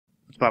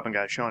poppin'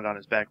 guy Sean on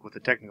his back with a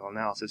technical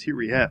analysis. Here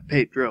we have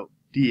Pedro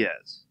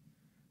Diaz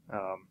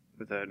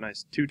with a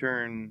nice two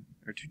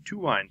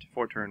wind,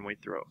 4-turn weight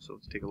throw. So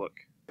let's take a look.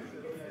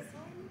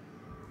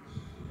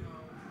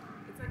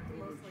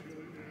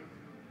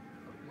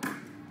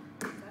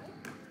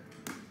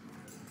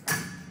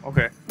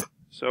 Okay,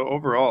 so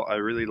overall I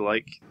really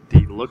like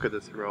the look of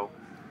the throw.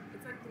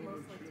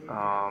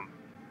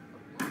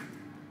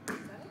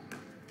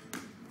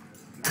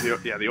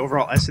 The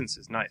overall essence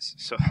is nice.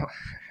 So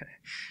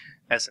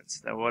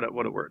essence, what a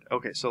word.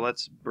 Okay, so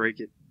let's break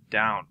it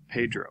down.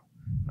 Pedro.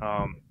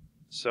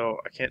 So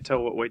I can't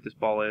tell what weight this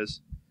ball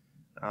is,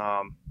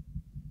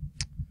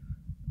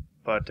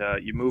 but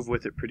you move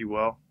with it pretty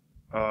well.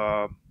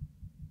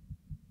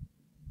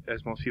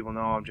 As most people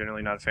know, I'm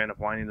generally not a fan of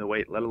winding the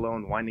weight, let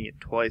alone winding it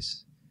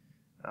twice.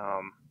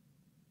 I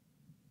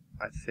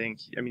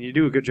mean, you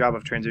do a good job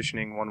of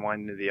transitioning one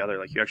wind into the other.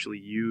 Like, you actually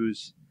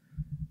use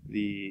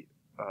the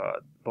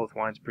both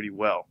winds pretty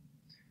well.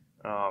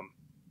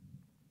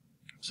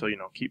 So, you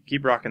know,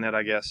 keep rocking that,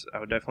 I guess. I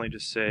would definitely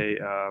just say,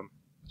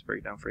 let's break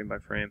it down frame by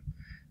frame.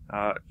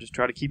 Just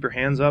try to keep your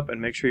hands up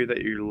and make sure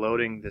that you're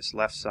loading this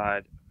left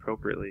side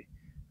appropriately.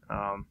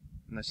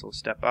 Nice little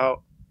step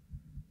out,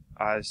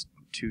 eyes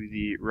to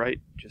the right,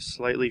 just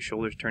slightly,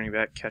 shoulders turning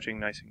back, catching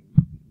nice and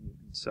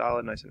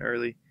solid, nice and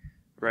early.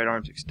 Right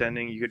arm's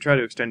extending. You could try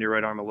to extend your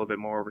right arm a little bit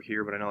more over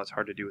here, but I know that's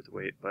hard to do with the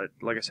weight. But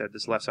like I said,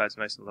 this left side's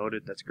nice and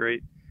loaded. That's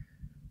great.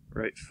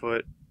 Right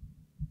foot.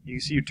 You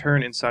can see you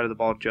turn inside of the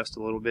ball just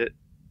a little bit.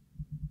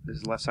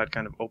 This left side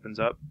kind of opens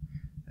up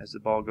as the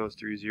ball goes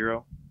through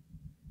zero.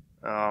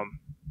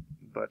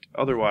 But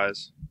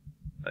otherwise,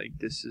 like,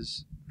 this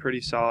is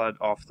pretty solid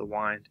off the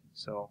wind.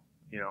 So,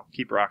 you know,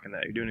 keep rocking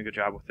that. You're doing a good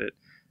job with it.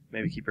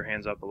 Maybe keep your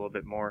hands up a little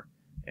bit more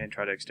and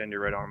try to extend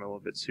your right arm a little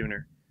bit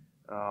sooner.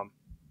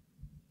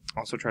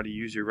 Also try to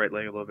use your right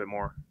leg a little bit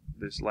more.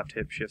 This left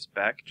hip shifts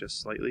back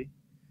just slightly.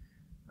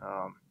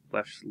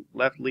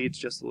 Left leads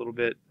just a little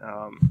bit.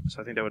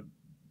 So I think that would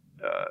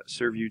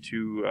serve you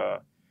to,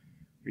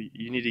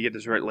 you need to get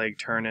this right leg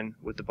turning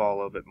with the ball a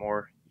little bit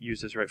more. Use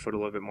this right foot a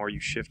little bit more.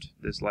 You shift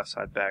this left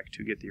side back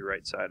to get the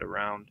right side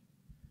around,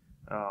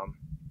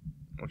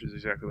 which is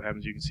exactly what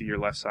happens. You can see your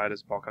left side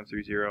as the ball comes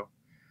through zero,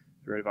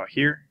 right about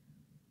here,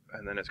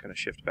 and then it's going to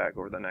shift back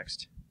over the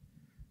next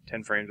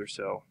 10 frames or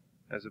so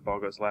as the ball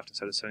goes left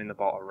instead of sending the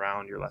ball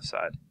around your left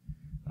side.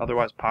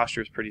 Otherwise,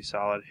 posture is pretty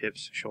solid.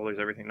 Hips, shoulders,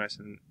 everything nice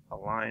and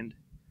aligned.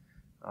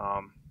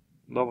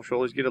 Level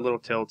shoulders, get a little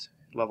tilt.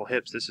 Level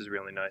hips, this is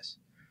really nice.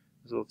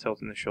 There's a little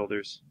tilt in the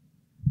shoulders.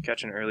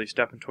 Catching early,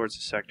 stepping towards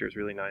the sector is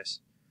really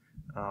nice.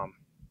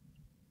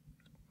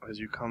 As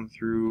you come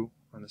through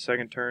on the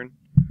second turn,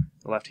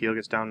 the left heel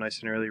gets down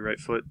nice and early. Right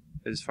foot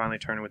is finally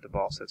turning with the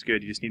ball, so that's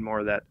good. You just need more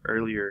of that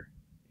earlier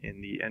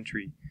in the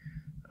entry.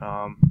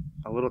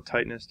 A little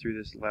tightness through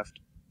this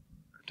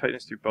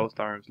tightness through both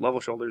arms.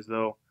 Level shoulders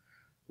though.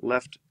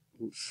 Left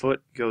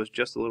foot goes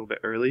just a little bit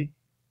early,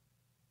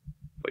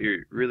 but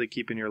you're really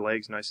keeping your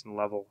legs nice and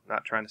level,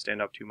 not trying to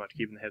stand up too much,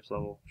 keeping the hips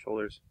level,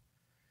 shoulders.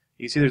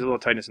 You can see there's a little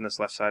tightness in this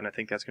left side, and I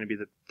think that's going to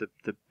be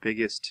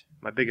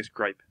my biggest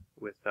gripe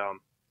with,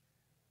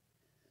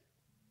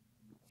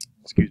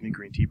 excuse me,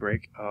 green tea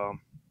break.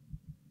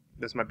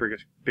 That's my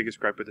biggest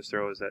gripe with this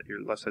throw, is that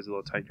your left side's a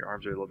little tight, your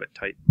arms are a little bit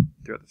tight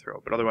throughout the throw.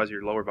 But otherwise,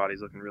 your lower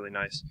body's looking really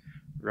nice.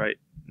 Right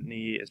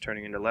knee is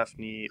turning into left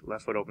knee,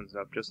 left foot opens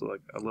up just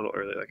like a little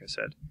early, like I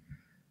said.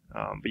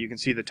 But you can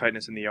see the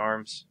tightness in the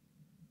arms.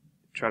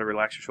 Try to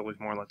relax your shoulders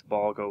more and let the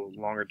ball go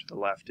longer to the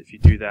left. If you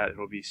do that, it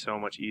will be so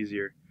much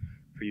easier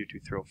for you to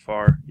throw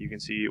far. You can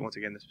see, once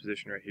again, this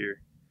position right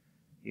here.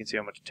 You can see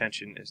how much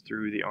tension is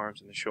through the arms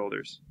and the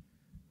shoulders.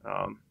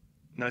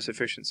 Nice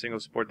efficient single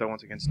support, though,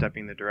 once again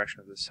stepping the direction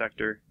of the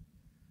sector.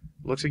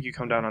 Looks like you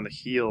come down on the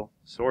heel,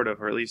 sort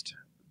of, or at least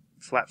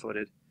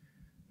flat-footed,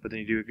 but then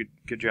you do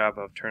a good job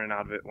of turning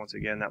out of it. Once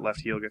again, that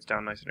left heel gets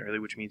down nice and early,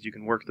 which means you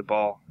can work the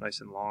ball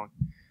nice and long.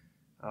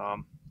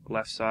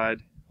 Left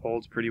side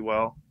holds pretty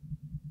well.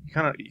 You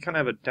kind of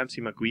have a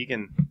Dempsey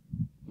McGuigan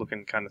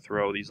looking kind of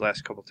throw these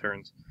last couple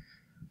turns.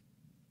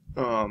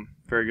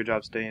 Very good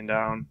job staying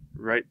down.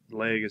 Right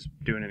leg is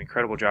doing an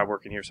incredible job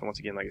working here. So once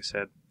again, like I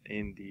said,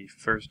 in the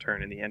first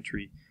turn in the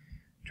entry,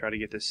 try to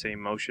get this same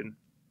motion,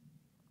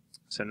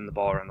 sending the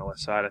ball around the left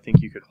side. I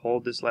think you could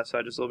hold this left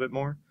side just a little bit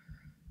more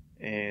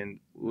and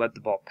let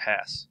the ball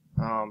pass.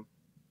 I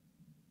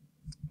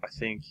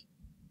think,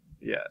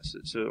 yeah,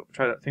 so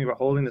try to think about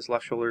holding this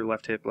left shoulder,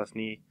 left hip, left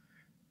knee.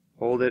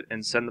 Hold it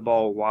and send the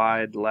ball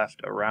wide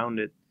left around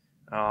it.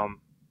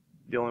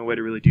 The only way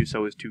to really do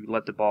so is to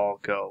let the ball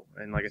go.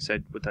 And like I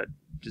said, with that,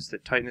 just the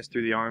tightness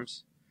through the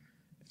arms,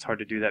 it's hard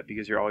to do that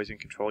because you're always in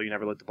control. You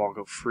never let the ball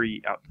go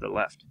free out to the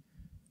left.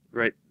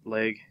 Right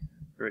leg,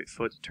 right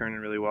foot's turning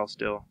really well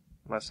still.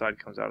 Left side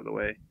comes out of the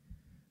way.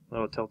 A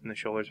little tilt in the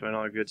shoulders, but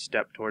another good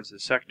step towards the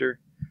sector.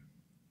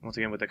 Once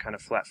again, with that kind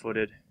of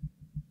flat-footed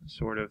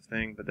sort of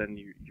thing, but then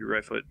your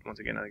right foot, once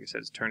again, like I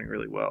said, is turning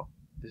really well.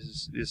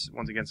 This is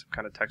once again some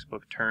kind of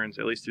textbook turns,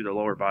 at least through the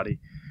lower body.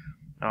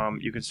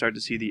 You can start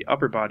to see the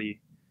upper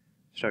body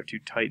start to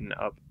tighten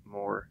up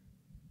more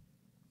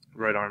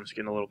right arm's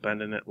getting a little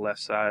bend in it, left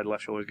side,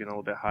 left shoulder's getting a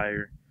little bit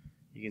higher.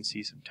 You can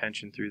see some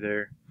tension through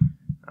there.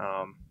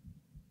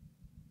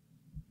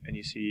 And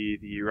you see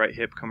the right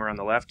hip come around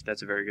the left.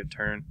 That's a very good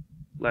turn.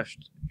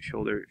 Left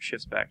shoulder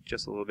shifts back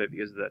just a little bit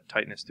because of the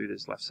tightness through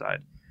this left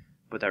side.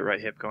 But that right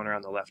hip going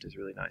around the left is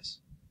really nice.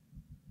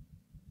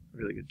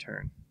 Really good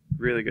turn.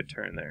 Really good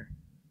turn there.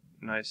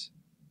 Nice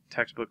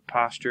textbook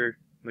posture.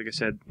 Like I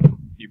said,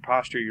 your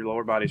posture, your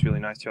lower body is really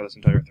nice throughout this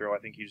entire throw. I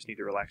think you just need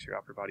to relax your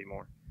upper body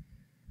more.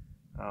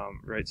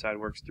 Right side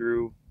works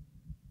through.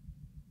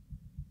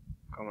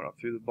 Coming up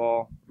through the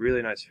ball.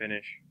 Really nice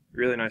finish.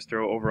 Really nice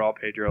throw overall,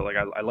 Pedro. Like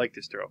I like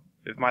this throw.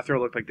 If my throw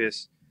looked like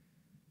this,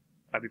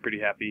 I'd be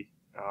pretty happy,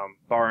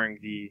 barring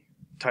the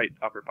tight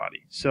upper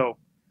body. So,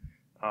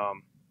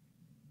 one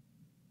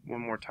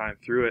more time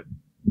through it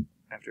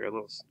after a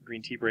little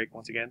green tea break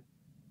once again.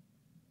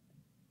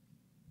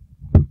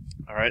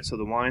 All right, so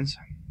the winds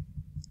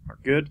are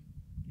good.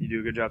 You do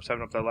a good job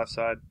setting up that left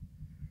side.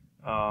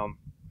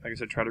 Like I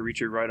said, try to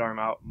reach your right arm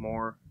out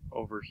more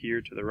over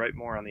here to the right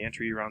more on the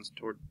entry rounds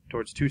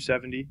towards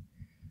 270.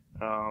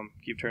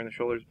 Keep turning the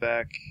shoulders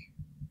back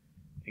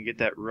and get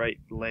that right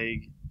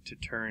leg to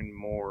turn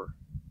more.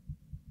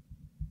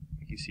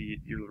 You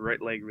see your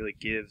right leg really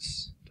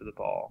gives to the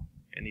ball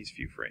in these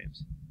few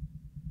frames.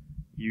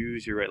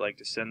 Use your right leg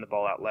to send the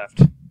ball out left.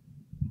 The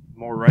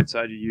more right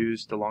side you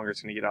use, the longer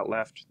it's going to get out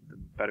left, the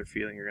better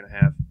feeling you're going to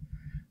have.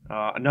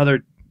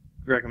 Another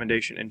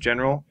recommendation in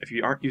general, if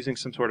you aren't using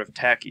some sort of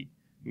tacky,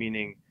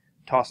 meaning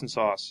toss and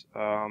sauce,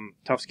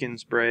 tough skin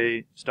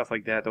spray, stuff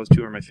like that, those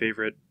two are my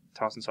favorite.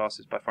 Toss and sauce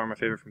is by far my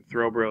favorite from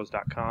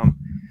throwbros.com.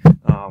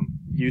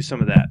 Use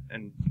some of that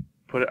and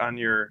put it on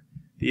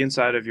the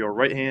inside of your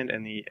right hand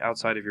and the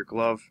outside of your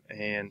glove,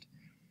 and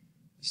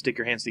stick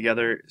your hands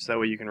together so that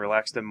way you can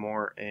relax them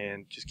more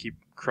and just keep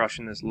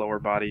crushing this lower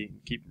body,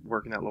 keep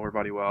working that lower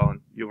body well,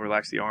 and you'll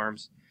relax the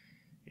arms.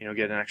 You know,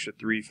 get an extra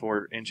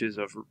 3-4 inches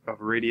of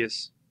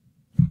radius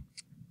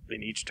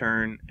in each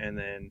turn, and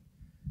then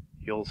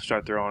you'll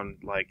start throwing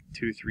like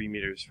 2-3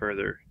 meters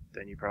further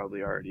than you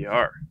probably already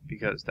are,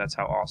 because that's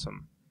how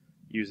awesome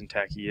using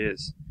tacky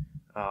is.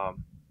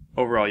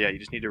 Overall, yeah, you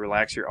just need to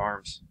relax your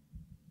arms,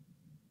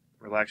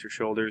 relax your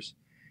shoulders.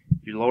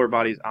 Your lower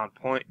body's on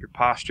point. Your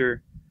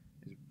posture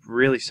is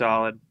really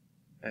solid.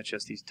 That's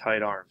just these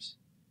tight arms.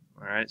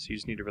 All right, so you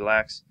just need to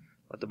relax,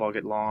 let the ball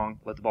get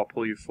long, let the ball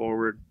pull you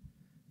forward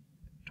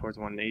towards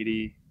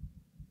 180,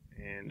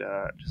 and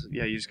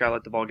you just gotta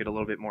let the ball get a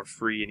little bit more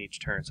free in each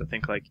turn. So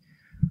think like,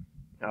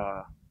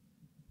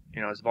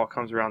 as the ball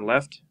comes around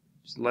left,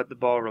 just let the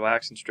ball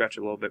relax and stretch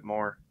a little bit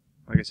more.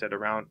 Like I said,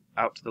 around,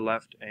 out to the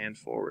left and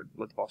forward.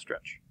 Let the ball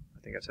stretch.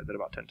 I think I've said that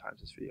about 10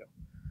 times this video.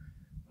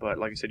 But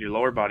like I said, your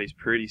lower body's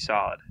pretty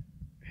solid.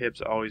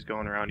 Hips always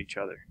going around each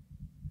other.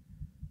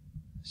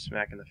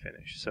 Smacking the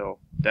finish. So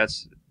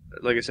that's,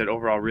 like I said,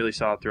 overall really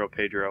solid throw,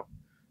 Pedro.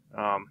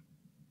 I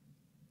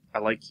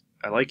like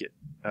it.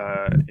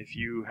 If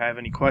you have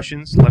any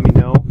questions, let me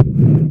know,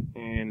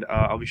 and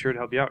I'll be sure to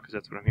help you out, because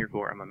that's what I'm here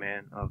for. I'm a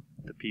man of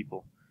the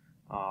people.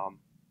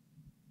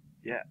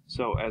 Yeah,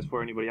 so as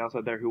for anybody else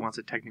out there who wants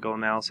a technical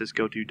analysis,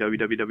 go to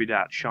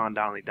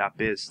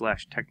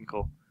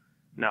www.seandonnelly.biz/technical.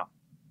 No,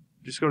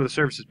 just go to the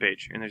services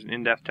page, and there's an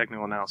in-depth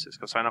technical analysis.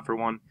 Go sign up for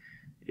one.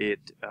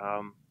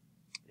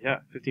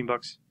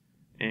 $15,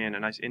 and a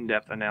nice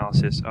in-depth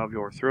analysis of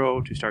your throw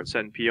to start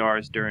setting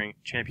PRs during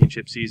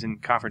championship season,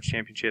 conference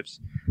championships,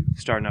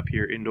 starting up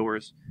here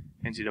indoors.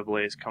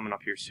 NCAA is coming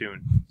up here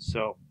soon.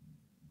 So,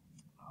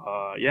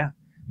 yeah,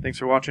 thanks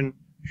for watching.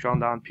 Sean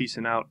Don,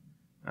 peacing out.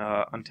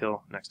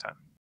 Until next time.